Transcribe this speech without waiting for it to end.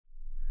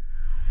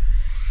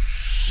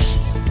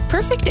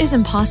Perfect is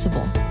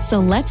impossible,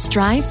 so let's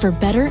strive for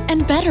better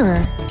and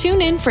betterer.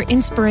 Tune in for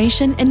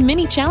inspiration and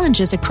mini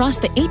challenges across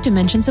the 8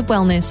 dimensions of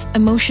wellness: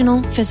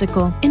 emotional,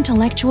 physical,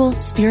 intellectual,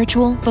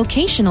 spiritual,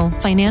 vocational,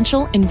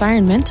 financial,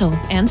 environmental,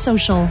 and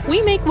social.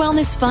 We make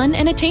wellness fun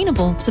and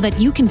attainable so that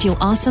you can feel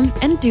awesome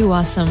and do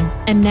awesome.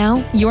 And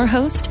now, your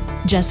host,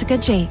 Jessica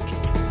Jake.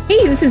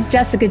 Hey, this is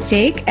Jessica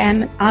Jake,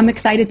 and I'm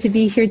excited to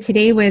be here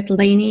today with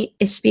Lainey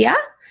Ishbia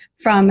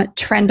from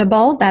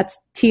Trendable. That's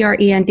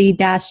TREND-ABLE.com.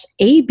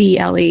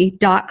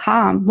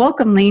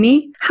 Welcome,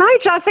 Lainey. Hi,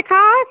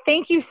 Jessica.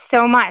 Thank you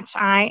so much.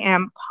 I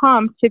am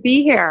pumped to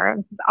be here.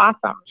 This is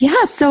awesome.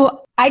 Yeah,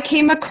 so I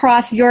came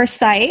across your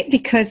site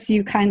because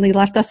you kindly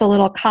left us a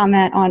little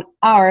comment on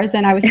ours,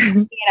 and I was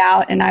checking it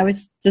out, and I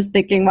was just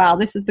thinking, wow,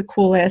 this is the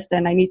coolest,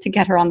 and I need to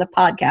get her on the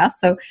podcast.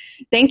 So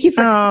thank you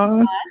for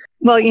coming on.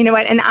 Well, you know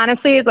what? And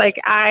honestly,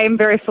 I'm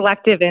very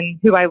selective in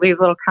who I leave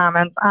little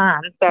comments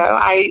on. So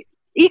I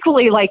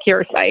equally like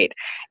your site,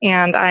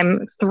 and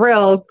I'm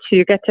thrilled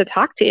to get to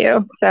talk to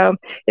you. So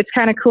it's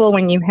kind of cool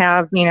when you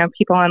have,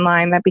 people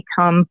online that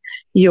become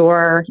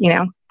your,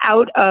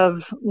 out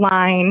of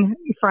line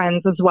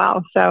friends as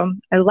well. So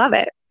I love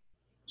it.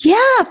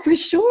 Yeah, for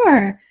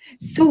sure.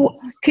 So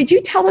could you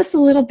tell us a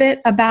little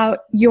bit about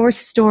your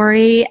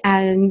story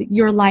and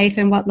your life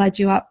and what led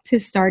you up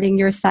to starting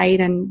your site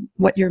and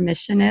what your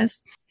mission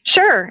is?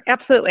 Sure,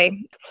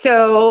 absolutely.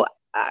 So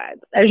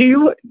as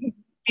you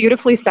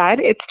beautifully said,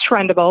 it's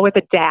Trendable with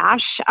a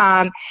dash.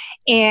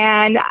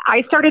 And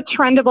I started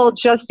Trendable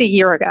just a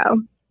year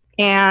ago.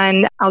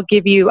 And I'll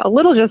give you a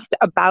little just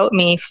about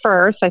me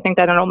first. I think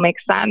that it'll make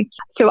sense.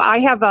 So I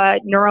have a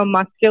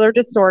neuromuscular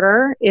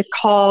disorder. Has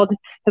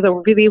a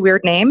really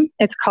weird name.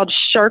 It's called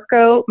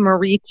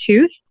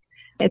Charcot-Marie-Tooth.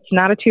 It's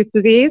not a tooth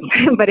disease,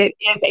 but it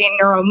is a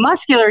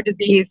neuromuscular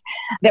disease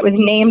that was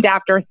named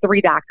after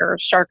 3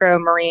 doctors, Charcot,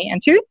 Marie,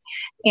 and Tooth.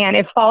 And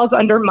it falls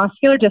under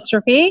muscular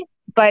dystrophy,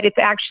 but it's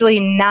actually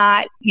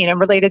not,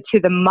 related to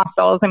the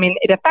muscles. I mean,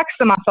 it affects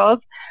the muscles,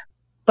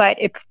 but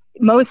it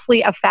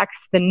mostly affects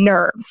the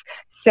nerves.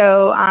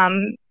 So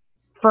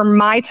for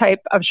my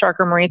type of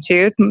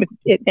Charcot-Marie-Tooth,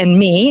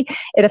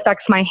 it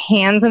affects my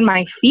hands and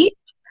my feet,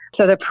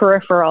 so the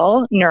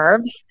peripheral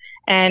nerves.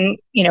 And,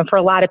 for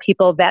a lot of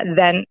people, that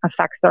then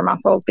affects their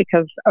muscles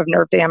because of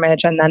nerve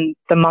damage, and then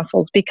the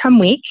muscles become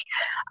weak.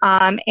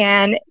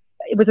 And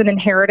it was an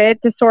inherited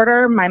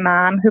disorder. My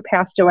mom, who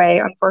passed away,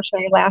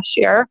 unfortunately, last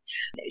year,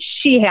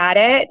 she had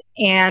it,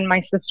 and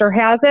my sister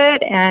has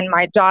it, and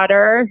my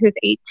daughter, who's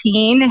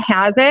 18,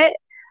 has it.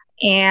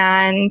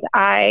 And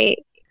I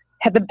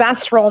had the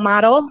best role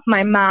model,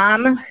 my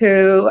mom,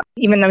 who,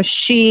 even though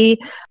she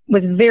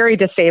was very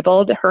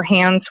disabled, her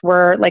hands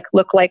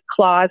looked like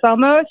claws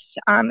almost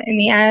in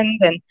the end,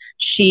 and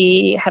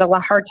she had a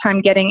hard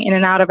time getting in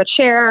and out of a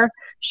chair.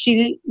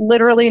 She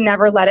literally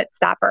never let it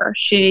stop her.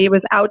 She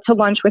was out to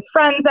lunch with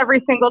friends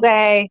every single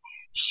day.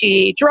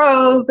 She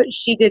drove.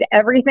 She did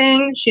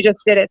everything. She just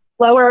did it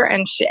slower,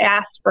 and she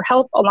asked for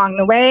help along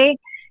the way.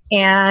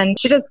 And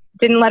she just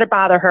didn't let it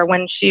bother her.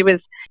 When she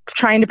was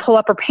trying to pull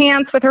up her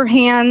pants with her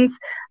hands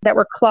that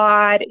were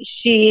clawed,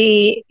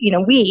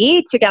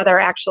 we together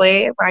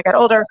actually, when I got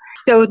older,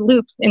 sewed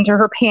loops into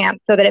her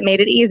pants so that it made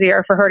it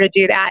easier for her to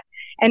do that.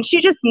 And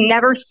she just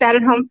never sat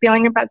at home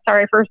feeling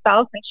sorry for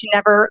herself, and she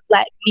never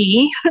let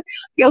me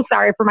feel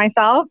sorry for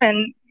myself.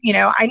 And,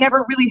 I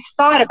never really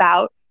thought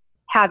about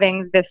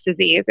having this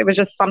disease. It was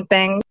just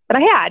something that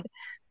I had.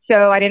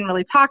 So I didn't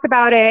really talk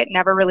about it,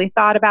 never really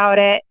thought about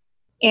it.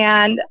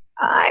 And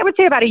I would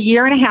say about a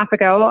year and a half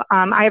ago,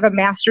 I have a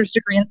master's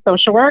degree in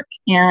social work,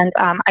 and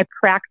I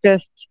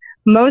practiced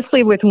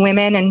mostly with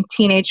women and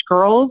teenage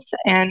girls,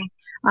 and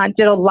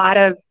did a lot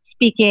of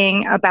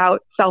speaking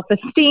about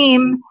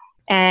self-esteem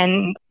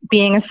and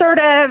being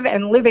assertive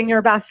and living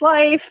your best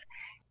life.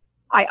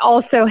 I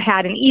also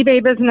had an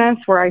eBay business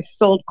where I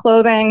sold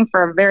clothing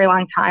for a very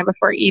long time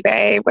before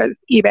eBay was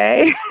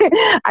eBay.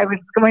 I was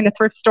going to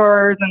thrift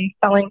stores and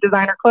selling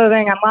designer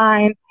clothing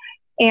online.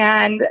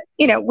 And,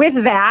 with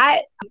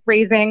that,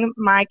 raising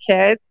my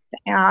kids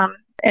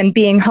and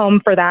being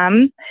home for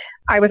them,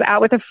 I was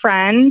out with a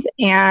friend,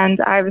 and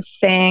I was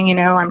saying,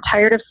 I'm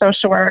tired of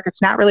social work.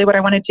 It's not really what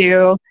I want to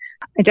do.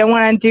 I don't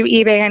want to do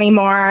eBay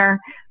anymore.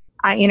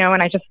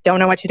 And I just don't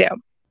know what to do.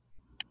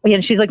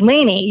 And she's like,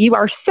 Lainey, you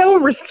are so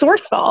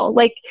resourceful.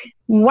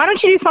 Why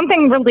don't you do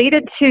something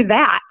related to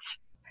that?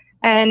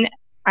 And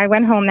I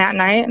went home that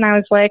night, and I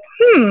was like,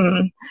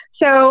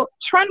 So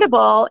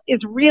Trendable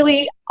is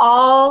really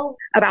all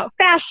about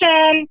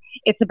fashion.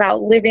 It's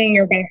about living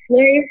your best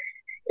life.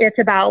 It's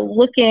about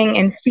looking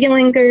and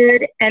feeling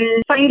good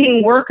and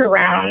finding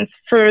workarounds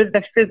for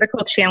the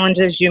physical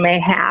challenges you may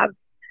have.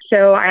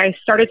 So I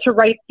started to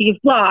write these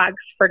blogs,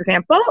 for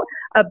example,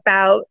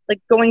 about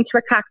going to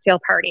a cocktail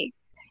party.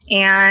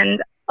 And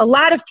a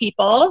lot of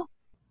people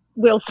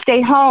will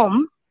stay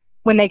home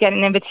when they get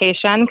an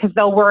invitation because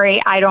they'll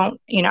worry,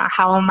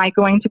 how am I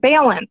going to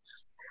balance?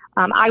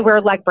 I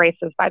wear leg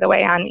braces, by the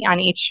way, on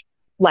each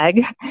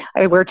leg.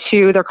 I wear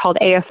 2. They're called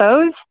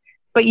AFOs.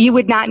 but you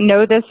would not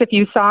know this if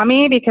you saw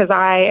me because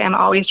I am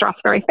always dressed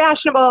very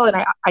fashionable and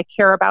I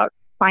care about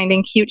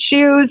finding cute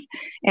shoes.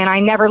 And I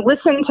never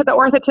listened to the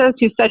orthotist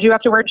who said you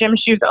have to wear gym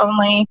shoes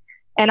only.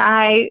 And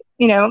I,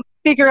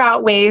 figure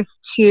out ways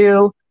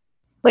to,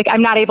 like,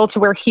 I'm not able to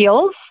wear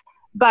heels,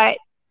 but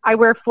I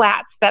wear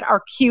flats that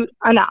are cute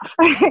enough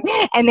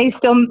and they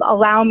still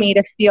allow me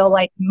to feel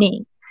like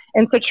me.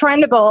 And so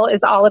Trendable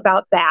is all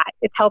about that.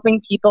 It's helping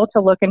people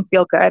to look and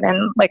feel good.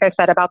 And like I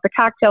said about the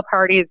cocktail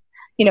parties,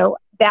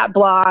 that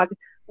blog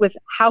was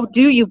how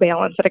do you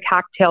balance at a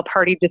cocktail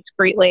party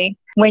discreetly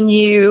when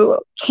you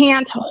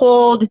can't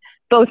hold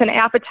both an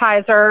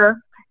appetizer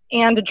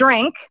and a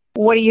drink?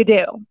 What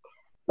do?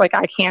 Like,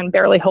 I can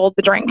barely hold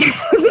the drink.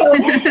 So,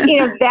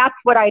 that's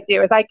what I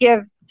do is I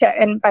give to,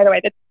 and by the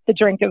way, the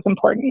drink is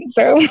important.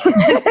 So,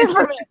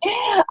 for me.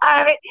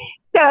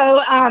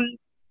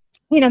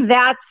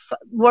 That's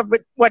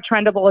what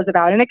Trendable is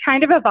about. And it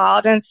kind of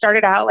evolved and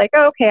started out like,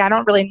 okay, I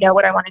don't really know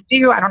what I want to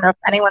do. I don't know if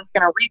anyone's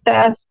going to read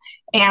this.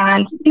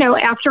 And,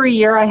 after a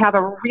year, I have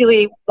a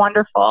really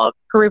wonderful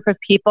group of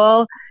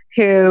people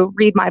who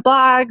read my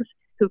blogs,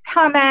 who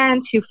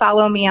comment, who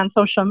follow me on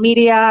social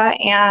media.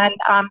 And,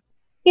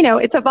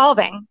 it's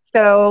evolving.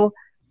 So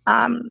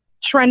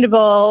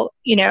Trendable,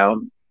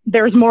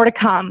 there's more to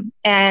come.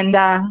 And,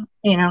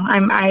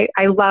 I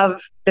love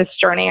this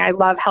journey. I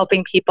love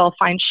helping people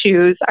find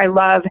shoes. I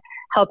love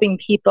helping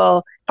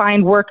people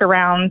find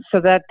workarounds so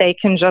that they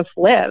can just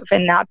live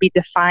and not be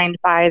defined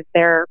by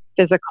their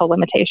physical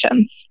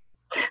limitations.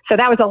 So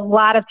that was a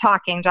lot of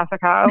talking,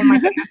 Jessica. Oh my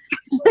goodness.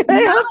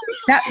 No,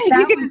 that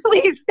you can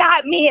please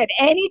stop me at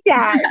any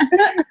time.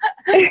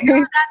 No,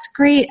 that's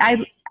great.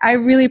 I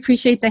really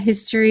appreciate the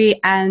history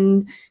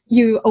and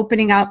you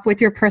opening up with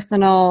your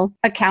personal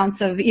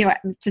accounts of,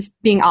 just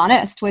being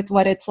honest with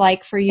what it's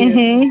like for you.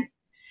 Mm-hmm.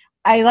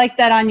 I like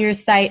that on your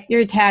site,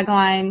 your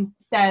tagline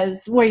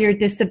says where your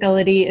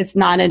disability is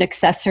not an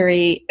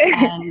accessory,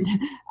 and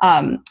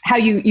how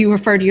you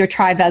refer to your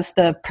tribe as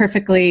the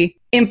perfectly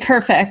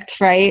imperfect,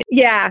 right?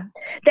 Yeah,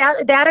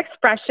 that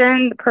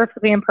expression,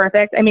 perfectly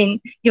imperfect, I mean,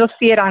 you'll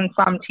see it on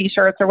some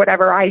t-shirts or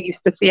whatever. I used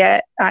to see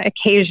it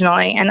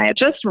occasionally, and it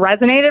just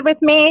resonated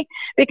with me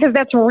because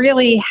that's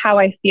really how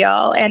I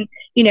feel. And,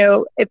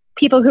 if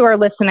people who are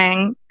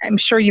listening, I'm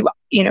sure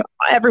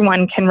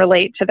everyone can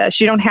relate to this.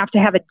 You don't have to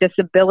have a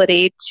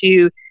disability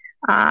to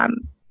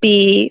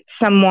be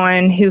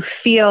someone who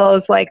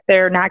feels like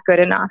they're not good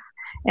enough.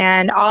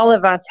 And all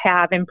of us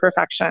have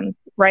imperfections,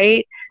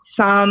 right?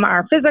 Some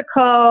are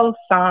physical,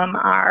 some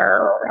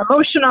are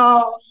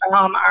emotional,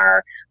 some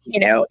are,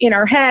 in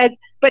our head,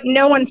 but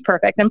no one's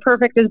perfect, and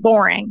perfect is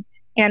boring.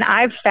 And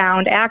I've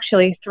found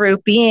actually through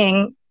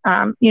being,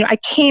 I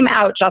came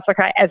out,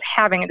 Jessica, as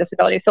having a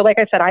disability. So like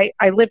I said,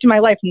 I lived my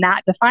life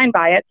not defined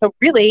by it. So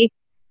really,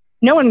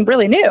 no one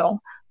really knew.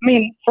 I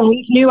mean,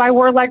 police knew I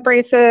wore leg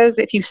braces.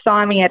 If you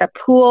saw me at a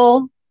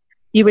pool,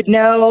 you would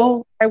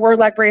know I wore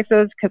leg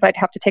braces because I'd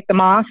have to take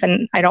them off,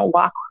 and I don't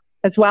walk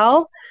as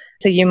well.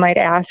 So you might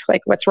ask,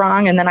 like, what's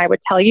wrong? And then I would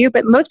tell you.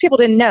 But most people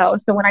didn't know.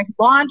 So when I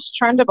launched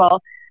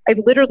Trendable, I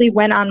literally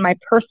went on my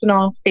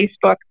personal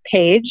Facebook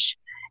page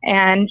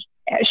and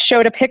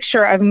showed a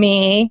picture of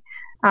me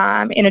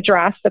in a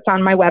dress that's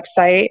on my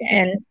website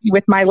and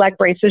with my leg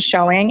braces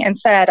showing, and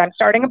said, I'm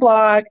starting a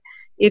blog.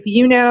 If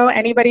you know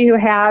anybody who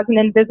has an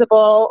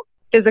invisible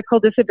physical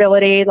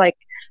disability, like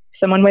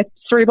someone with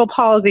cerebral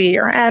palsy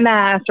or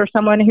MS, or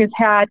someone who's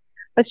had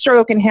a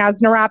stroke and has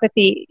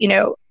neuropathy,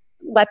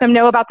 let them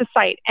know about the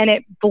site. And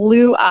it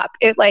blew up.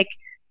 It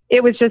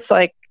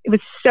was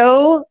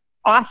so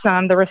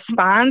awesome. The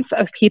response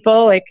of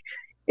people, I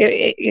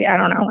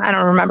don't know, I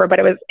don't remember, but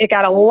it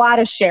got a lot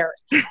of shares.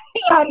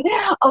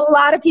 A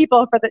lot of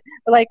people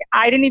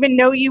I didn't even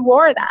know you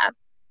wore them.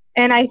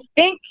 And I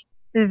think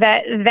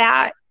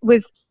that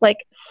was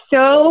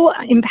so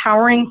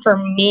empowering for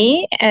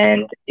me,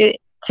 and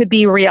to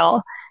be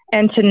real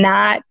and to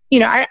not,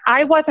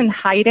 I wasn't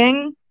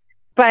hiding,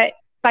 but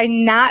by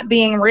not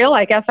being real,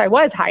 I guess I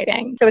was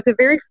hiding. So it's a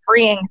very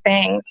freeing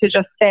thing to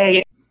just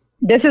say,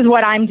 this is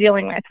what I'm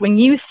dealing with. When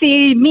you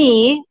see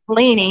me,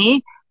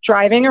 Lainey,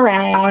 driving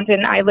around,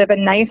 and I live a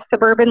nice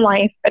suburban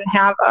life and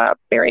have a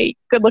very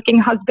good looking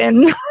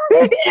husband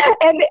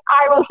and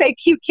I will say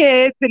cute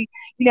kids and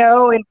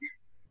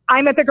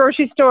I'm at the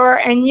grocery store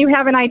and you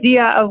have an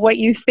idea of what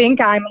you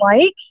think I'm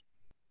like,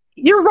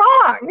 you're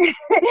wrong.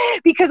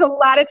 Because a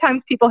lot of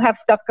times people have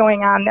stuff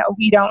going on that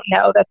we don't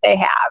know that they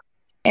have.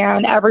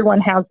 And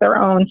everyone has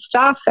their own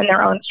stuff and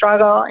their own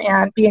struggle.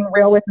 And being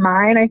real with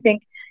mine, I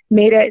think,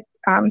 made it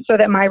so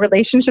that my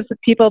relationships with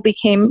people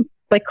became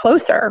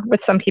closer with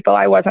some people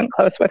I wasn't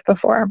close with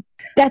before.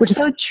 That's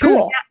so true.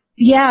 Cool.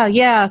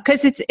 Yeah.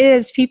 Because it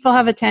is, people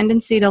have a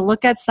tendency to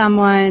look at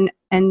someone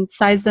and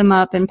size them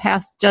up and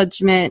pass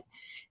judgment.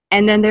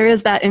 And then there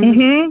is that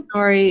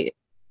story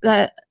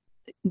that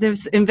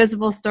this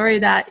invisible story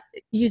that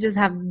you just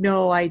have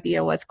no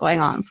idea what's going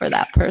on for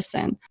that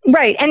person.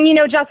 Right. And,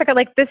 Jessica,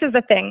 like, this is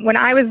the thing. When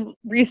I was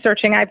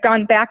researching, I've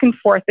gone back and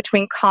forth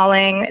between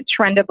calling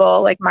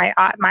Trendable, like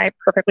my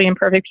perfectly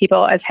imperfect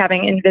people, as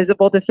having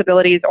invisible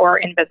disabilities or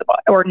invisible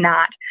or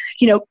not.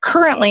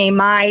 Currently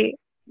my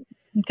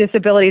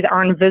disabilities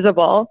are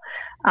invisible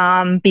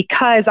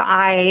because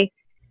I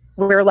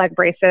wear leg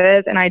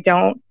braces and I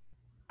don't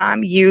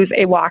use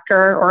a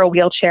walker or a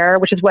wheelchair,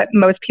 which is what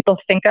most people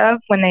think of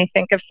when they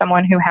think of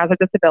someone who has a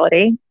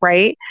disability,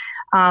 right?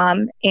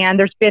 And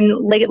there's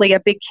been lately a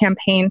big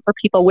campaign for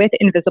people with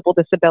invisible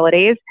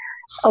disabilities.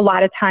 A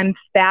lot of times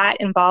that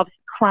involves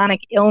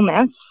chronic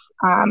illness,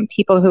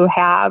 people who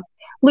have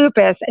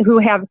lupus, who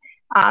have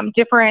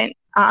different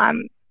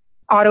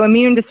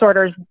autoimmune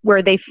disorders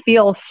where they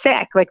feel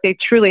sick, like they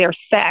truly are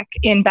sick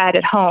in bed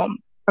at home.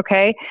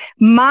 Okay.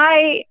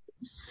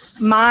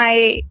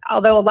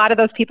 Although a lot of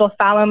those people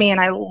follow me and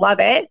I love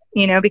it,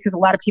 because a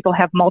lot of people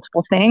have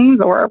multiple things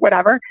or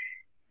whatever.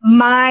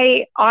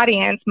 My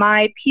audience,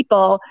 my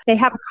people, they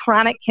have a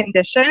chronic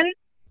condition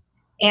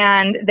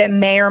and that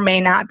may or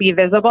may not be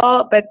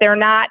visible, but they're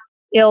not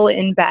ill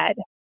in bed.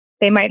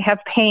 They might have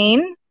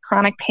pain,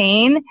 chronic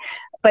pain,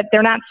 but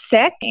they're not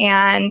sick.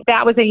 And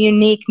that was a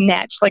unique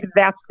niche. Like,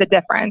 that's the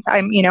difference.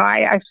 I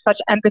have such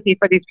empathy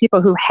for these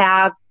people who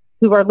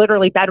are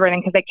literally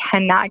bedridden because they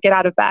cannot get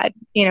out of bed,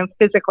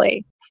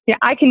 physically.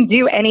 I can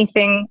do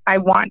anything I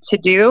want to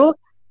do.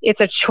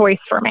 It's a choice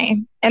for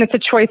me. And it's a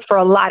choice for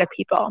a lot of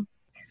people.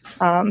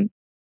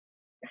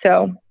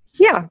 So,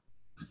 yeah.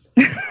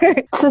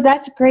 So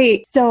that's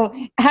great. So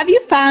have you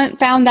found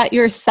that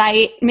your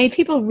site made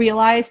people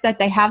realize that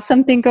they have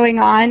something going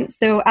on?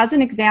 So as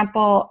an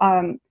example,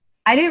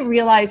 I didn't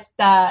realize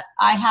that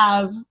I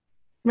have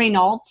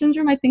Raynaud's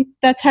syndrome. I think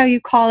that's how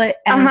you call it.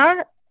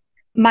 And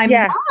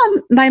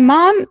my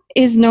mom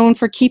is known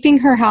for keeping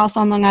her house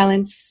on Long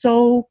Island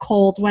so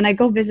cold. When I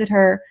go visit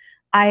her,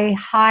 I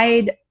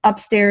hide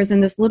upstairs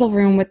in this little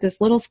room with this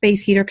little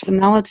space heater because I'm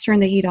not allowed to turn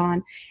the heat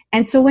on.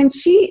 And so when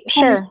she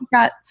told me she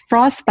got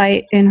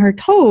frostbite in her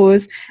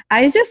toes,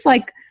 I just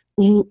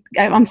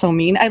I'm so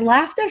mean. I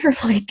laughed at her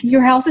like,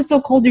 your house is so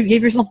cold, you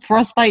gave yourself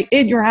frostbite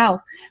in your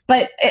house.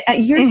 But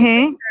years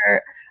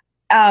later,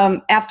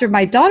 after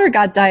my daughter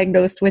got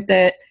diagnosed with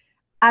it,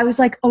 I was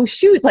like, oh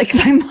shoot, like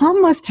my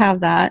mom must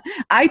have that.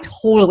 I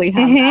totally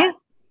have that.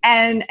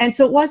 And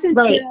so it wasn't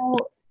until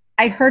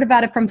I heard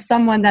about it from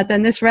someone that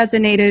then this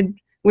resonated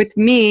with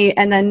me.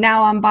 And then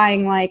now I'm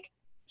buying like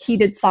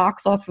heated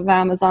socks off of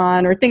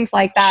Amazon or things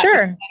like that.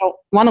 Sure. I don't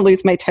want to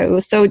lose my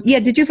toes. So yeah,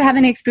 did you have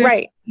any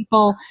experience with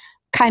people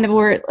kind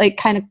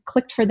of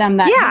clicked for them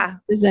that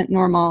isn't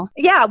normal?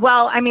 Yeah,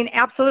 well, I mean,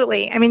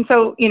 absolutely. I mean,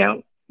 so,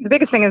 the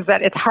biggest thing is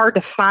that it's hard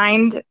to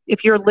find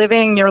if you're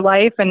living your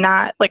life and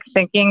not like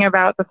thinking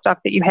about the stuff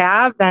that you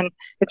have, then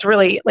it's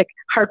really like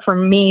hard for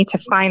me to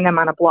find them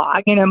on a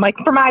blog, like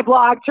for my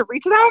blog to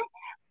reach them.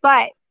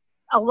 But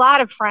a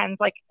lot of friends,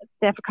 like,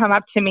 they have come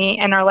up to me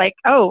and are like,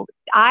 oh,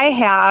 I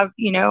have,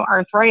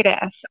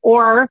 arthritis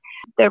or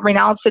the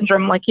Raynaud's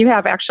syndrome. Like you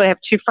have. Actually, I have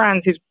two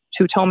friends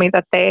who told me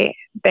that they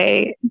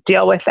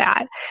deal with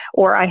that,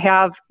 or I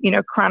have,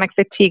 chronic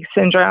fatigue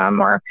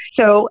syndrome, or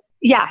so.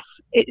 Yes,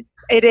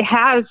 it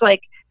has,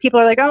 like, people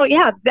are like, oh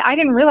yeah, I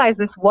didn't realize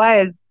this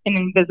was an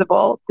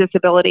invisible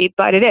disability,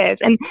 but it is.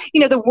 And,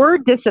 the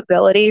word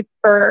disability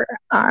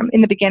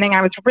in the beginning,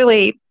 I was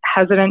really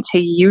hesitant to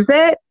use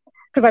it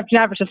because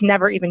I've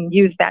never even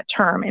used that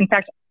term. In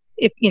fact,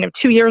 if,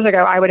 2 years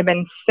ago, I would have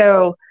been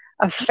so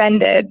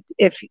offended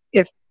if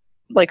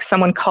like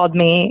someone called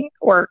me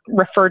or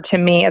referred to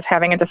me as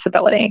having a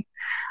disability.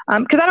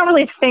 Because I don't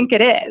really think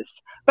it is.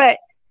 But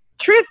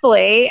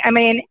truthfully, I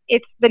mean,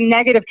 it's the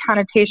negative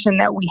connotation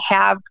that we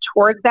have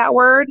towards that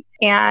word.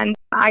 And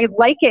I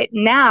like it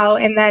now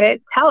in that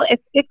it's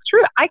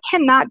true. I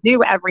cannot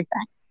do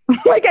everything.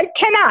 Like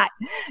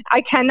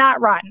I cannot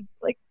run.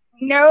 Like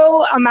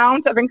no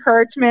amount of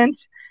encouragement,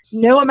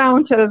 no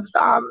amount of,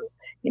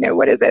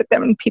 what is it?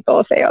 Then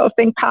people say, oh,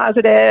 think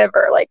positive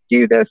or like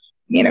do this,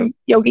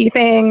 yogi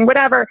thing,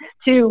 whatever,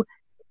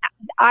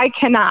 I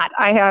cannot.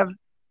 I have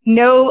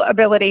no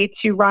ability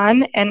to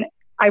run and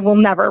I will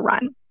never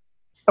run.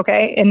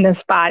 Okay, in this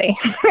body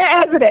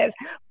as it is.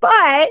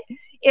 But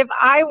if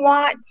I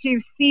want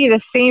to see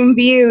the same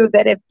view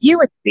that if you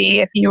would see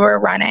if you were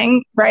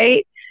running,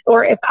 right?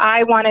 Or if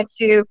I wanted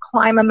to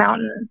climb a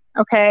mountain,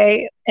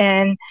 okay,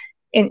 and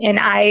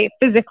I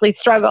physically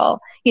struggle,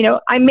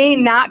 I may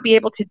not be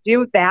able to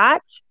do that.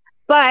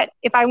 But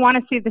if I want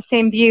to see the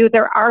same view,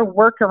 there are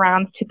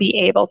workarounds to be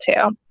able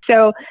to.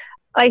 So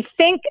I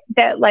think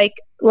that like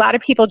a lot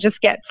of people just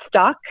get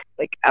stuck,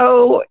 like,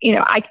 oh,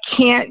 I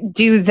can't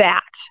do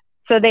that.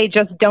 So they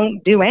just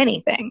don't do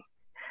anything.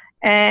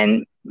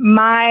 And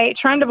my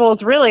Trendable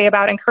is really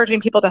about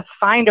encouraging people to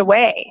find a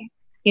way,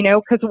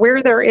 because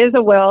where there is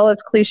a will, as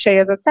cliche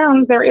as it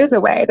sounds, there is a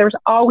way. There's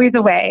always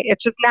a way.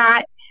 It's just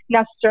not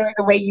necessarily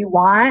the way you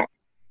want,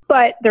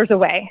 but there's a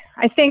way.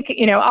 I think,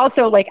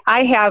 also like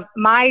I have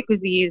my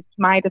disease,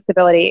 my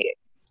disability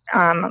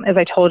as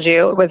I told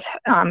you, it was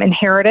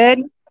inherited.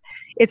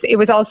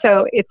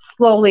 It's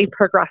slowly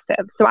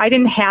progressive. So I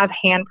didn't have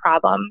hand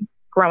problems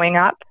growing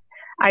up.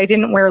 I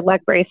didn't wear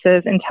leg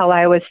braces until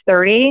I was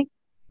 30.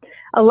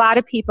 A lot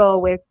of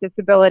people with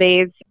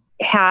disabilities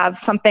have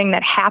something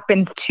that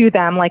happens to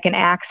them, like an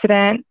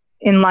accident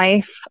in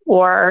life,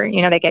 or,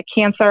 they get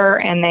cancer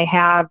and they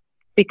have,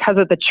 because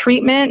of the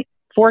treatment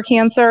for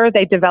cancer,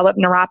 they develop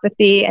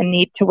neuropathy and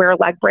need to wear a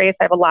leg brace.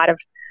 I have a lot of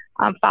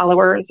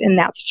followers in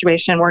that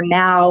situation where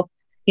now,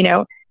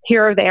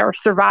 here they are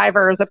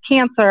survivors of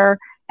cancer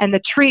and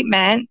the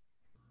treatment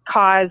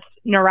caused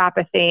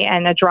neuropathy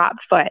and a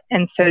dropped foot.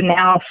 And so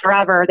now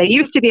forever, they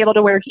used to be able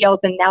to wear heels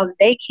and now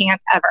they can't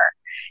ever.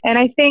 And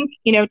I think,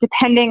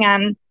 depending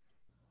on,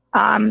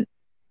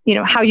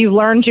 how you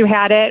learned you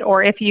had it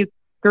or if you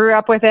grew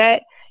up with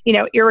it,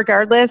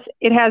 irregardless,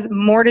 it has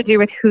more to do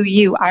with who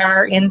you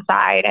are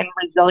inside and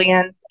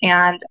resilience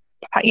and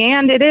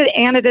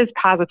it is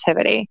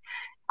positivity.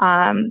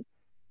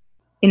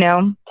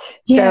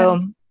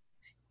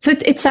 So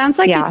it sounds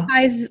like it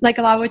ties, like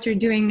a lot of what you're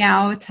doing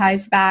now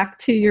ties back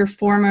to your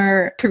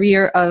former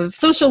career of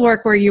social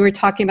work where you were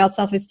talking about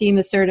self-esteem,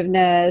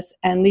 assertiveness,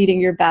 and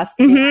leading your best.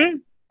 Mm-hmm.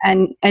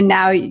 And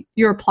now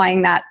you're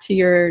applying that to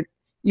your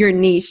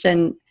niche.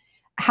 And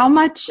how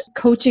much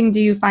coaching do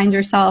you find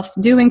yourself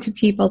doing to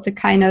people to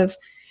kind of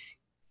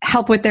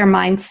help with their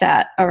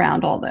mindset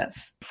around all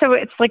this? So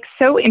it's like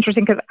so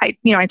interesting because I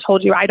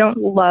told you I don't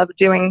love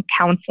doing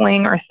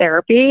counseling or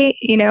therapy.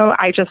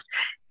 I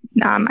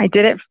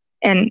did it.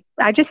 And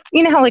I just,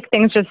 how like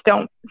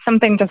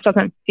something just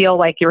doesn't feel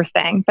like your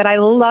thing. But I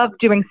love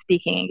doing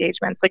speaking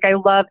engagements. Like I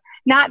love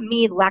not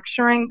me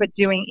lecturing, but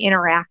doing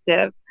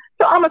interactive.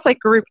 So almost like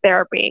group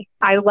therapy.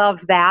 I love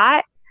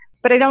that.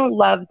 But I don't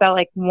love the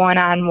like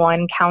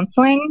one-on-one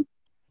counseling.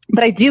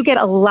 But I do get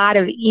a lot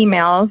of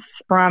emails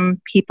from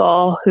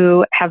people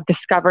who have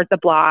discovered the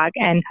blog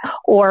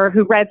or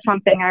who read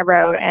something I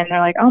wrote and they're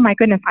like, oh my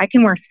goodness, I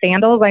can wear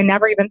sandals. I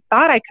never even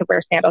thought I could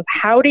wear sandals.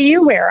 How do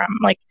you wear them?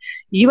 Like,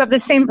 you have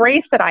the same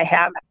brace that I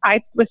have.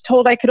 I was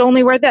told I could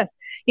only wear this,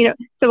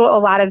 so a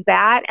lot of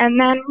that. And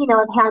then,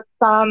 I've had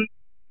some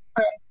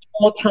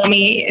people tell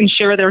me and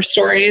share their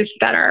stories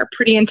that are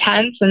pretty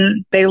intense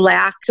and they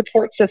lack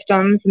support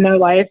systems in their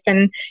life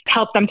and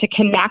help them to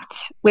connect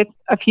with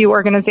a few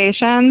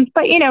organizations.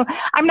 But,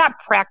 I'm not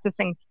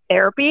practicing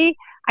therapy.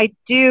 I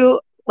do,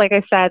 like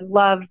I said,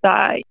 love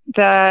and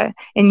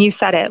you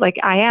said it, like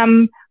I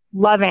am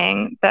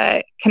loving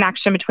the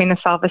connection between the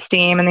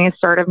self-esteem and the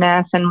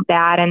assertiveness and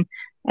that. And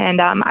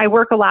I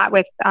work a lot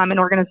with an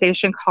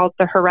organization called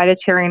the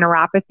Hereditary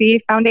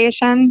Neuropathy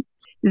Foundation.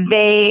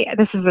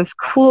 This is this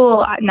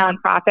cool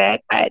nonprofit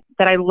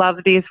that I love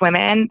these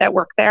women that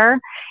work there.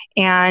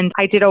 And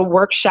I did a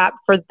workshop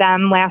for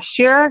them last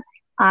year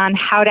on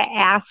how to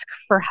ask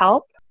for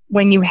help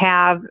when you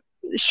have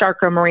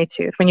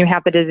Charcot-Marie-Tooth, when you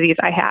have the disease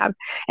I have.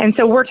 And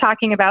so we're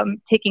talking about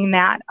taking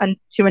that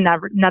to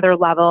another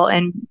level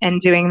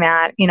and doing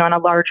that, on a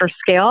larger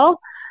scale,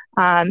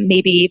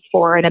 maybe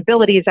for an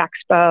abilities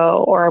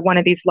expo or one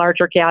of these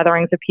larger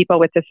gatherings of people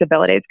with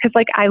disabilities. Cause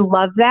like, I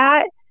love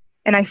that.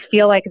 And I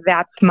feel like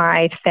that's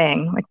my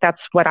thing. Like that's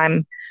what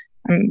I'm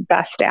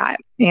best at.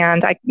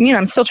 And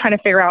I'm still trying to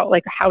figure out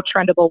like how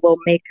Trendable will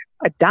make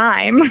a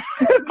dime,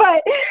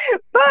 but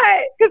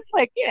it's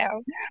like,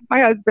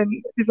 my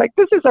husband is like,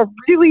 this is a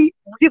really,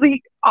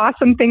 really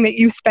awesome thing that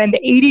you spend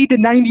 80 to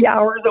 90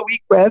 hours a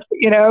week with,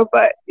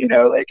 but,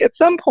 like at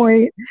some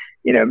point,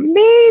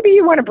 maybe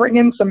you want to bring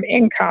in some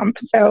income.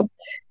 So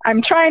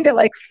I'm trying to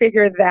like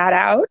figure that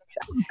out,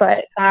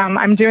 but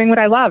I'm doing what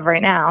I love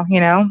right now,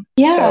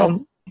 Yeah.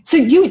 So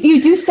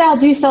you do sell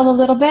a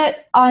little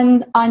bit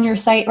on your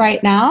site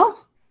right now?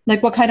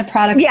 Like what kind of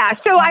products? Yeah.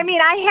 So, I mean,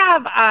 I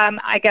have,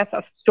 I guess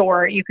a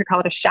store, you could call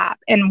it a shop,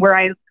 and where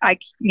I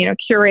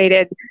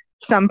curated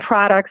some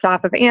products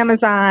off of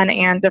Amazon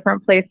and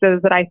different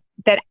places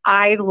that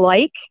I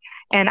like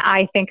and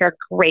I think are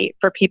great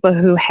for people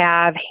who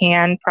have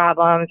hand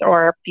problems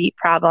or feet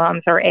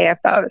problems or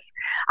AFOs.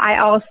 I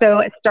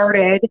also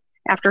started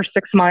after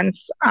 6 months,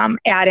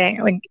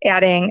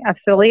 adding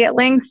affiliate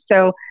links.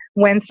 So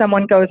when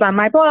someone goes on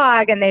my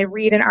blog and they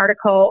read an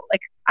article,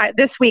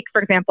 this week,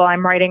 for example,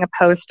 I'm writing a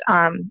post,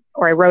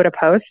 or I wrote a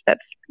post that's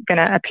going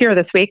to appear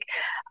this week,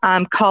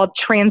 called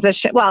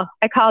transition. Well,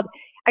 I called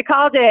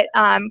it,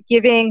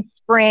 giving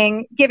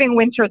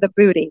winter the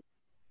booty.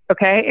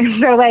 Okay.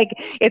 So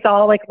it's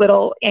all like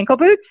little ankle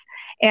boots.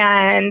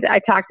 And I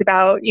talked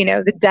about,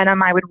 the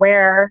denim I would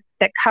wear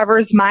that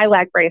covers my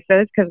leg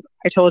braces, because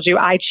I told you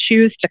I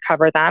choose to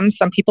cover them.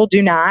 Some people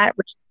do not,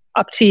 which is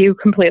up to you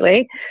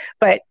completely.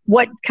 But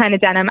what kind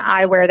of denim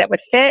I wear that would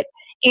fit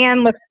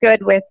and looks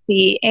good with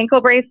the ankle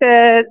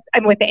braces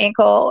and with the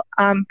ankle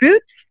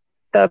boots,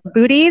 the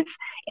booties,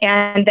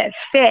 and that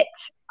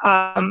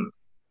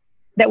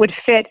would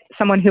fit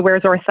someone who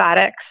wears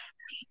orthotics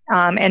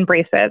and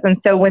braces. And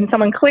so when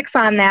someone clicks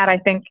on that, I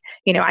think,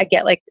 I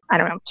get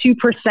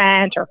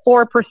 2% or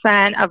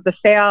 4% of the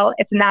sale.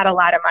 It's not a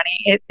lot of money.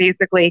 It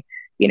basically,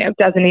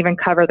 doesn't even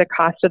cover the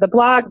cost of the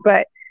blog,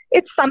 but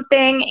it's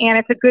something, and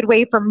it's a good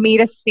way for me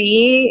to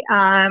see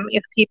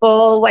if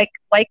people like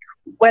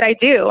what I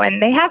do,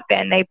 and they have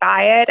been. They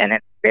buy it, and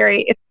it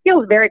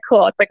feels very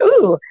cool. It's like,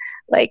 ooh,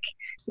 like,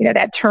 you know,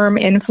 that term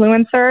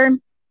influencer,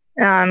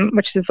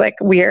 which is like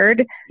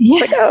weird.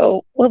 Yeah. Like,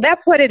 oh, well,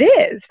 that's what it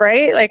is,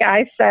 right? Like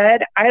I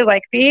said, I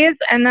like these,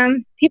 and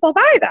then people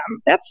buy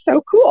them. That's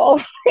so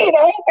cool, you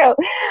know. So,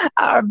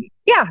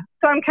 yeah.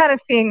 So I'm kind of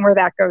seeing where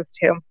that goes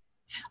too.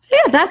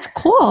 Yeah, that's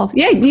cool.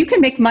 Yeah, you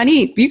can make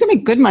money. You can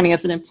make good money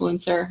as an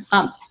influencer.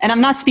 And I'm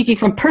not speaking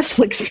from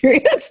personal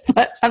experience,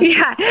 but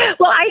yeah.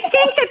 Well, I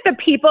think that the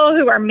people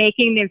who are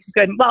making these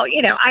good, well,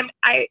 you know,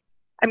 I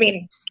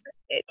mean,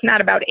 it's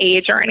not about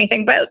age or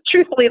anything, but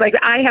truthfully, like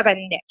I have a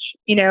niche,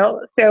 you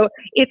know, so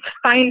it's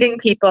finding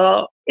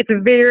people. It's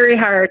very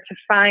hard to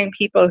find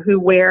people who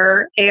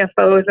wear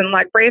AFOs and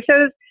leg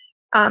braces.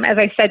 As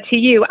I said to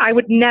you, I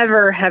would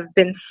never have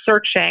been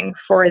searching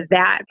for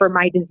that, for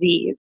my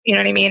disease, you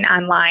know what I mean,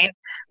 online.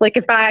 Like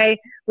if I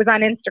was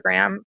on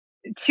Instagram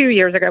 2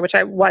 years ago, which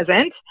I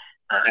wasn't,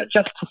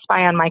 just to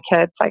spy on my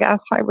kids, I guess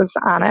I was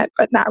on it,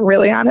 but not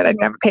really on it. I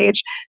didn't have a page.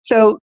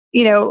 So,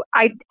 you know,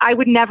 I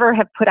would never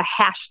have put a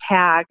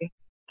hashtag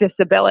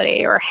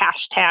disability or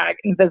hashtag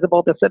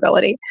invisible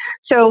disability.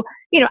 So,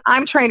 you know,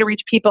 I'm trying to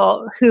reach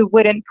people who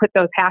wouldn't put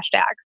those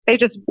hashtags. They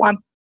just want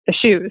the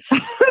shoes.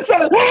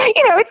 So,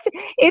 you know,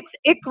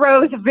 it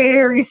grows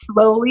very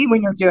slowly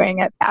when you're doing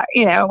it,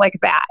 you know, like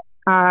that.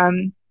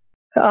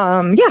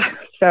 Yeah.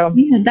 So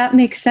yeah, that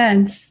makes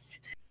sense.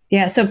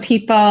 Yeah. So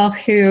people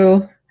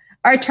who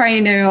are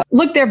trying to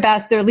look their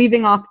best, they're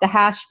leaving off the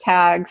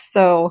hashtags.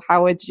 So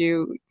how would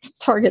you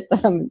target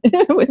them?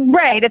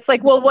 Right. It's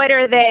like, well,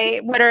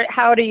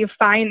 how do you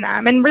find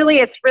them? And really,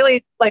 it's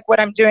really like what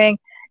I'm doing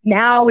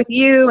now with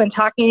you and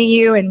talking to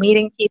you and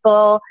meeting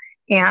people.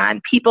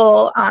 And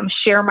people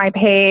share my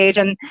page,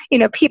 and, you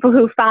know, people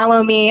who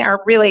follow me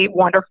are really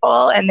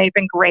wonderful, and they've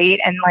been great.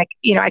 And like,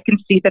 you know, I can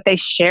see that they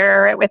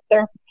share it with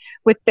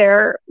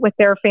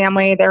their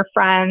family, their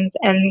friends,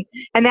 and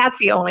that's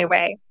the only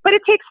way. But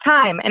it takes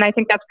time, and I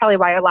think that's probably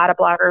why a lot of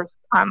bloggers,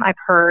 I've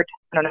heard,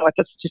 I don't know what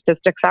the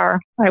statistics are.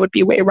 I would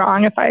be way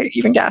wrong if I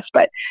even guessed,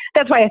 but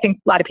that's why I think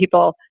a lot of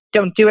people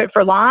don't do it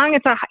for long.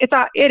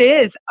 It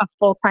is a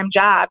full-time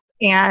job,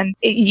 and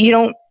you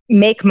don't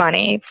make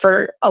money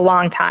for a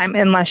long time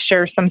unless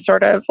you're some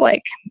sort of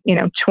like, you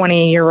know,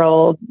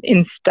 20-year-old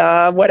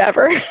Insta,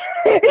 whatever.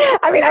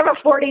 I mean, I'm a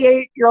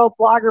 48-year-old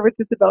blogger with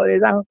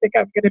disabilities. I don't think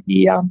I'm going to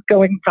be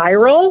going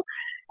viral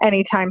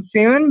anytime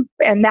soon.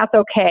 And that's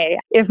okay.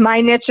 If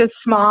my niche is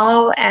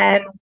small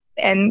and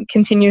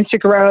continues to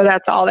grow,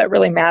 that's all that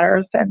really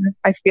matters. And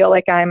I feel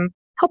like I'm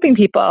helping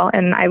people,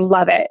 and I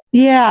love it.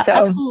 Yeah, so.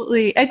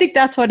 Absolutely. I think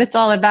that's what it's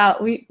all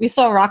about. We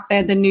saw a rock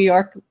band in New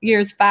York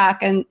years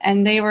back,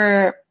 and they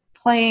were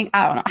playing,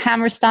 I don't know,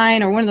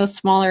 Hammerstein or one of those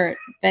smaller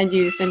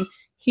venues. And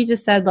he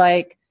just said,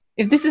 like,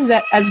 if this is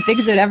as big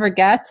as it ever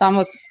gets,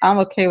 I'm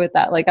okay with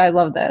that. Like, I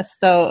love this.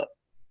 So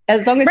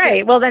as long as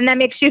right. Well, then that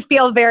makes you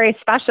feel very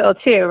special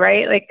too,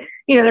 right? Like,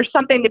 you know, there's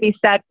something to be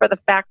said for the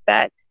fact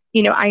that,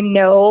 you know, I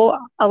know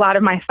a lot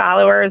of my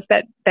followers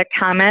that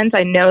comment.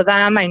 I know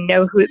them. I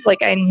know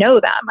I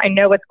know them. I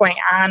know what's going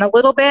on a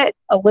little bit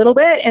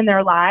in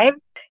their lives.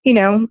 You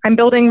know, I'm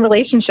building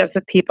relationships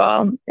with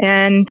people,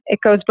 and it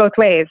goes both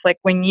ways. Like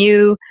when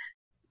you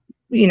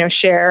know,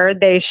 share,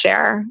 they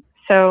share.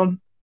 So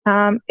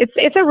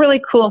it's a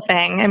really cool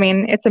thing. I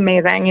mean, it's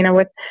amazing, you know,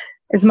 with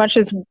as much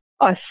as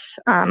us,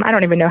 I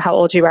don't even know how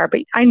old you are,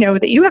 but I know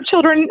that you have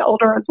children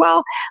older as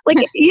well. Like,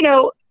 you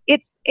know,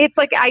 it's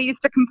like I used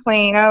to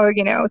complain, oh,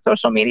 you know,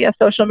 social media,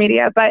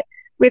 but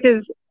with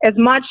as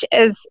much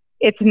as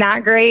it's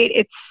not great,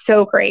 it's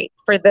so great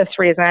for this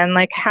reason.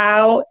 Like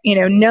how, you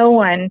know, no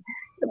one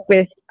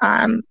with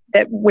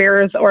that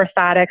wears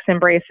orthotics and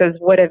braces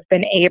would have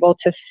been able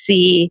to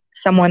see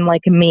someone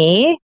like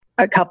me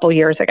a couple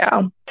years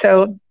ago.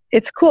 So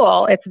it's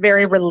cool. It's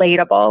very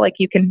relatable. Like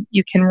you can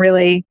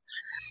really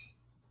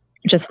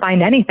just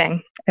find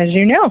anything, as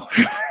you know.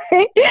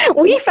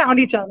 We found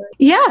each other.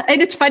 Yeah,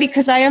 and it's funny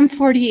because I am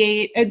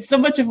 48, and so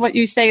much of what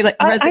you say, like,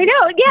 I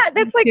know.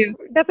 Yeah,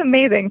 that's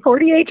amazing.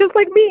 48, just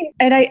like me.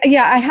 And I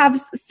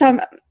have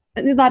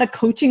a lot of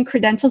coaching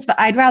credentials, but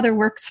I'd rather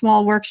work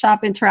small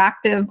workshop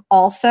interactive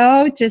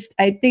also. Just,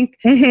 I think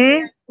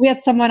we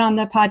had someone on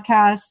the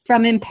podcast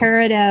from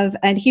Imperative,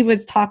 and he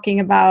was talking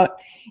about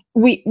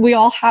we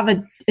all have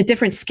a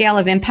different scale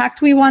of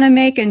impact we want to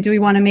make. And do we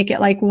want to make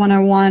it like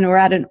one-on-one or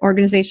at an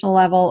organizational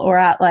level or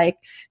at like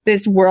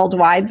this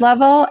worldwide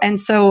level? And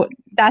so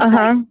that's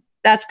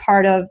that's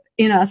part of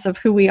in us of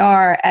who we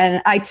are.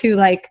 And I too,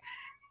 like,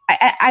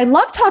 I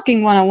love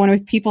talking one-on-one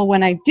with people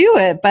when I do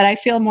it, but I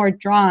feel more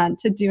drawn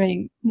to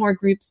doing more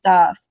group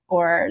stuff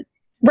or.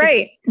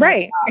 Right.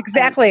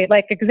 Exactly.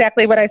 Like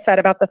exactly what I said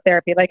about the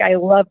therapy. Like I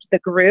loved the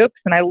groups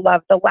and I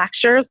loved the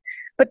lectures,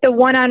 but the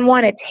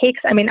one-on-one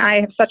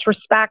I have such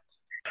respect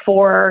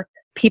for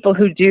people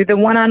who do the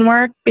one-on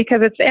work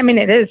because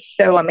it is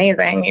so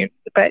amazing,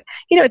 but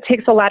you know, it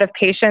takes a lot of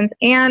patience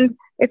and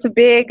it's a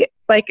big,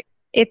 like,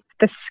 it's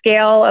the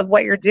scale of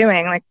what you're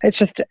doing. Like, it's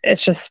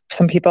just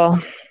some people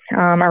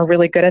are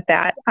really good at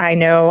that. I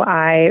know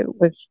I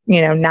was,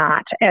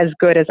 not as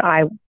good as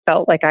I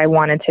felt like I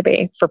wanted to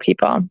be for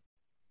people.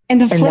 And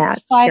the flip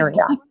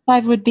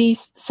side would be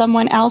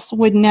someone else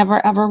would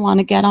never, ever want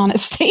to get on a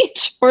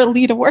stage or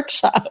lead a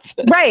workshop.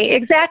 Right,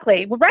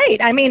 exactly. Right.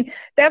 I mean,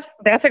 that's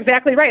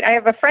exactly right. I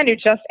have a friend who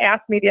just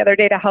asked me the other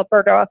day to help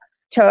her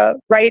to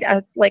write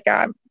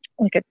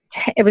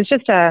it was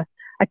just a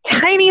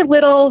tiny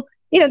little,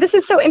 this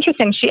is so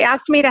interesting. She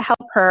asked me to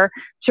help her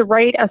to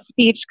write a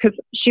speech because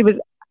she's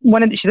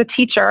a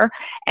teacher,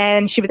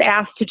 and she was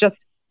asked to just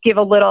give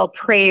a little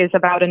praise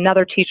about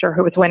another teacher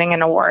who was winning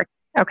an award.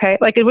 Okay.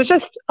 Like, it was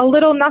just a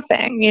little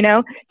nothing,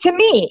 to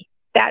me,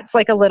 that's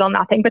like a little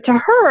nothing, but to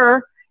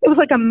her, it was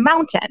like a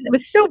mountain. It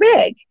was so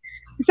big.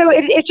 So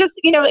it just,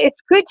 it's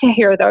good to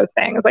hear those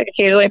things, like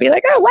occasionally be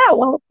like, oh, wow,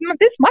 well,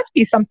 this must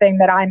be something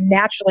that I'm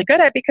naturally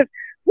good at, because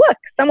look,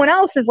 someone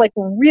else is like,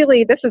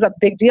 really, this is a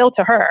big deal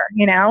to her,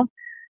 and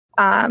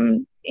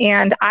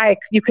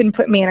you couldn't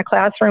put me in a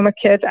classroom with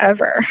kids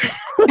ever.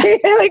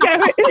 Like,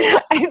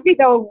 I'd be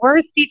the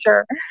worst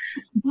teacher.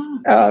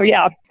 Oh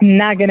yeah,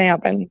 not gonna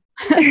happen.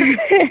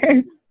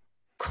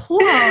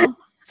 Cool.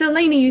 So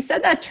Lainey, you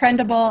said that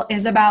Trendable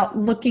is about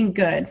looking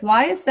good.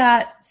 Why is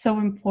that so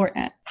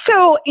important?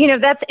 So,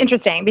 that's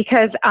interesting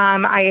because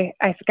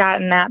I've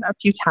gotten that a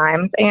few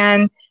times,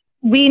 and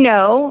we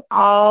know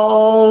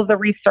all the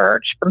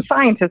research from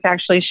scientists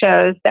actually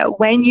shows that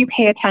when you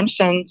pay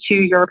attention to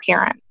your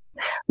appearance,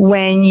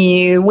 when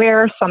you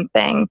wear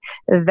something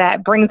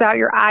that brings out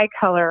your eye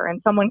color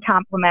and someone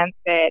compliments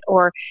it,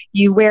 or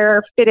you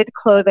wear fitted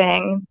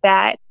clothing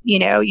that, you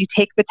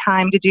take the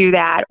time to do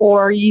that,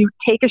 or you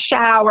take a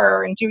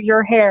shower and do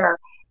your hair,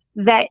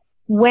 that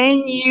when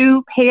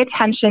you pay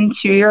attention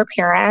to your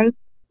appearance,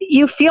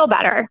 you feel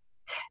better.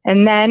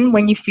 And then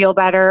when you feel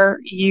better,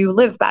 you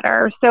live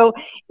better. So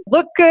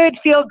look good,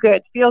 look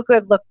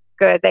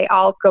good. They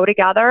all go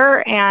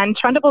together. And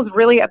Trendable is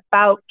really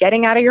about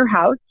getting out of your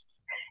house.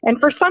 And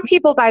for some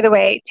people, by the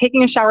way,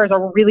 taking a shower is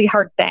a really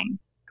hard thing.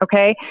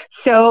 Okay.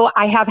 So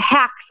I have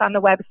hacks on the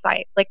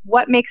website. Like,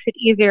 what makes it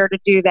easier to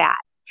do that?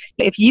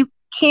 If you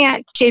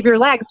can't shave your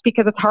legs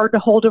because it's hard to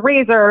hold a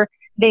razor,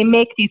 they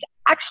make these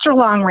extra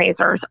long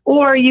razors,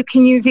 or you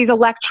can use these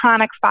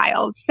electronic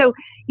files. So,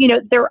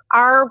 there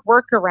are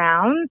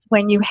workarounds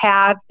when you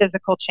have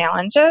physical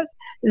challenges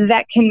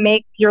that can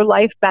make your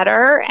life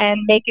better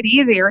and make it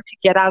easier to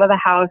get out of the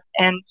house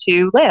and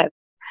to live.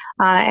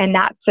 And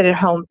not sit at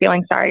home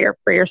feeling sorry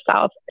for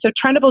yourself. So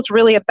Trendable is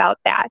really about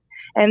that.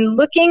 And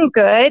looking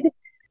good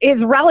is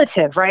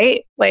relative,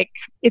 right? Like,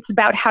 it's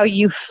about how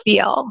you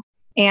feel.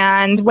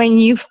 And when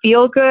you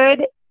feel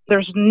good,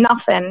 there's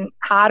nothing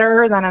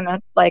hotter than a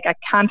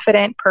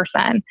confident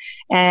person.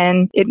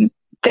 And it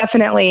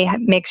definitely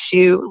makes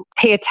you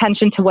pay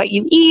attention to what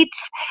you eat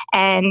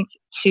and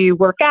to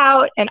work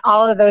out, and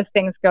all of those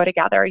things go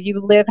together. You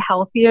live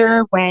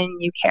healthier when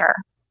you care.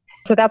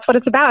 So that's what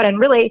it's about. And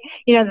really,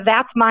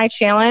 that's my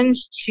challenge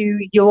to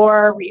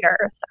your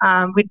readers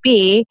would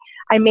be,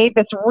 I made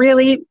this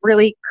really,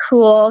 really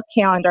cool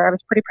calendar. I was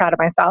pretty proud of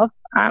myself.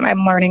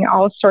 I'm learning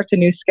all sorts of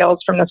new skills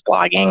from this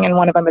blogging, and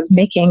one of them is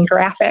making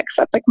graphics.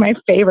 That's like my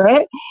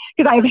favorite,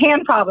 because I have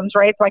hand problems,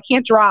 right? So I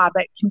can't draw,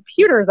 but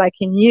computers I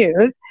can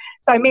use.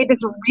 So I made this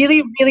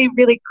really, really,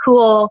 really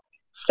cool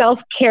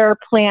self-care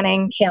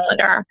planning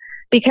calendar.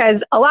 Because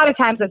a lot of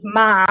times as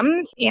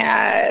moms,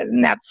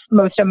 and that's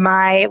most of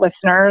my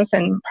listeners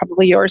and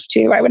probably yours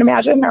too, I would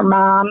imagine, are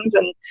moms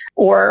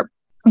or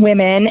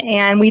women.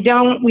 And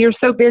we're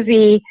so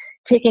busy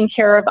taking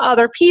care of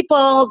other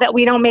people that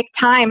we don't make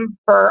time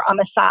for a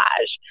massage.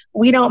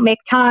 We don't make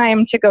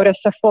time to go to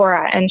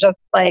Sephora and just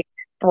like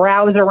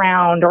browse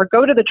around, or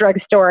go to the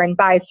drugstore and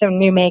buy some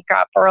new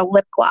makeup or a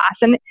lip gloss.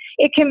 And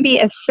it can be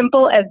as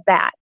simple as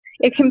that.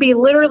 It can be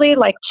literally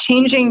like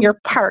changing your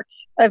parts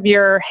of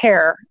your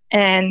hair,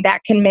 and that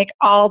can make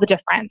all the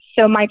difference.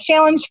 So my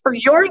challenge for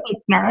your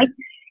listeners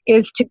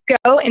is to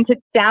go and to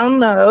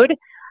download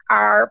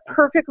our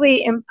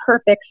Perfectly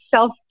Imperfect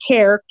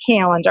self-care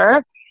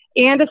calendar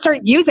and to start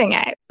using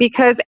it,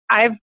 because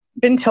I've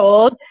been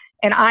told,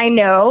 and I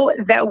know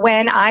that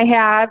when I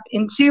have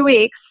in 2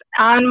 weeks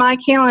on my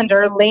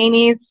calendar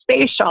Lainey's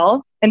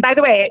facial, and by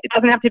the way, it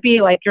doesn't have to be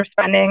like you're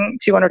spending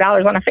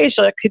 $200 on a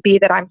facial. It could be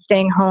that I'm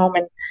staying home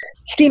and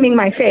steaming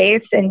my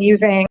face and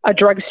using a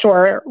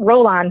drugstore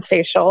roll-on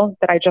facial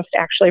that I just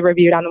actually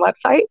reviewed on the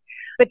website.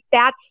 But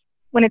that's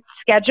when it's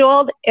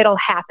scheduled, it'll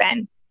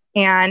happen,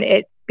 and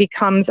it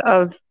becomes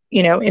of,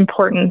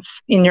 importance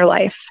in your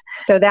life.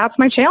 So that's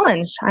my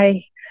challenge.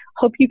 I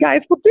hope you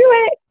guys will do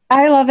it.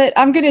 I love it.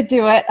 I'm going to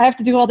do it. I have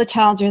to do all the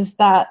challenges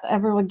that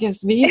everyone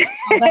gives me.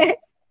 So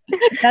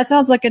that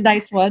sounds like a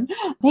nice one.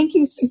 Thank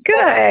you.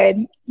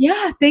 Good.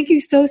 Yeah. Thank you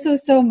so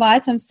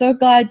much. I'm so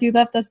glad you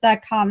left us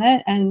that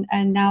comment. And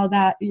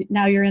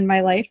now you're in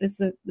my life, this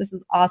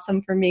is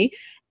awesome for me.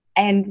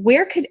 And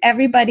where could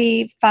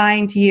everybody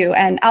find you?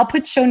 And I'll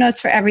put show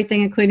notes for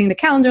everything, including the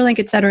calendar link,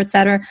 et cetera, et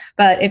cetera.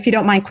 But if you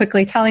don't mind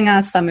quickly telling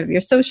us some of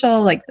your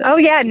social, Oh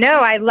yeah,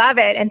 no, I love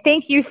it. And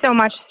thank you so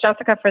much,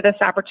 Jessica, for this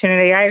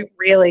opportunity. I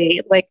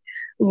really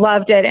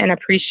loved it and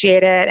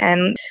appreciate it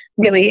and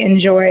really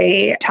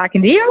enjoy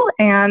talking to you.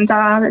 And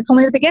it's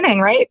only the beginning,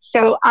 right?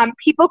 So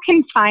people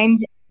can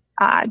find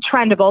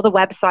Trendable, the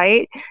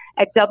website,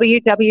 at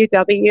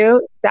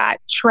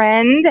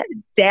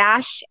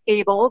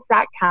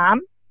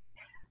www.trend-ables.com.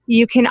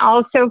 You can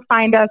also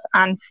find us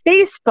on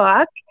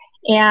Facebook,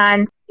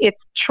 and it's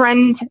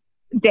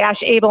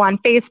Trend-Able on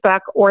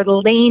Facebook, or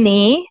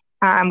Laney,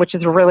 which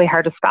is really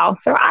hard to spell.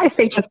 So I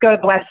say just go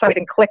to the website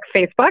and click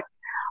Facebook.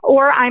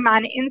 Or I'm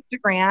on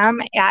Instagram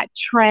at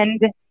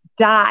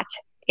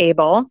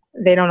trend.able.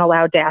 They don't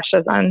allow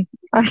dashes on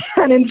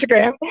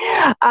Instagram.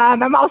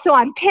 I'm also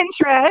on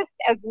Pinterest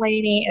as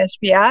Laney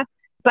Ishbia.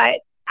 But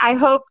I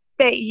hope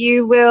that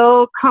you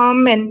will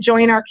come and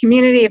join our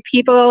community of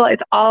people.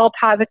 It's all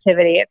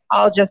positivity. It's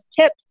all just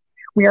tips.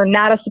 We are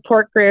not a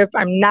support group.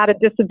 I'm not a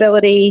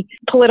disability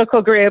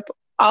political group.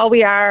 All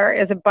we are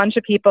is a bunch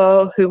of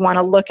people who want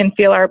to look and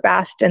feel our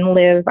best and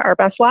live our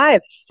best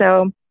lives.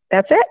 So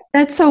that's it.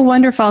 That's so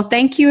wonderful.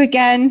 Thank you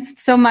again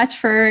so much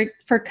for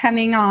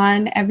coming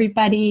on,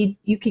 everybody.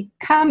 You can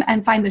come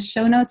and find the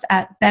show notes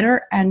at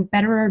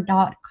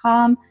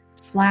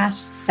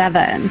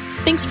betterandbetterer.com/7.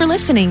 Thanks for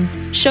listening.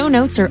 Show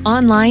notes are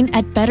online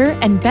at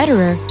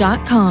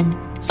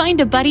betterandbetterer.com.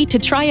 Find a buddy to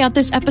try out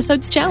this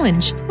episode's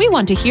challenge. We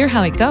want to hear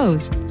how it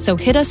goes, so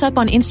hit us up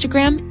on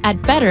Instagram at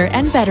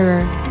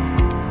betterandbetterer.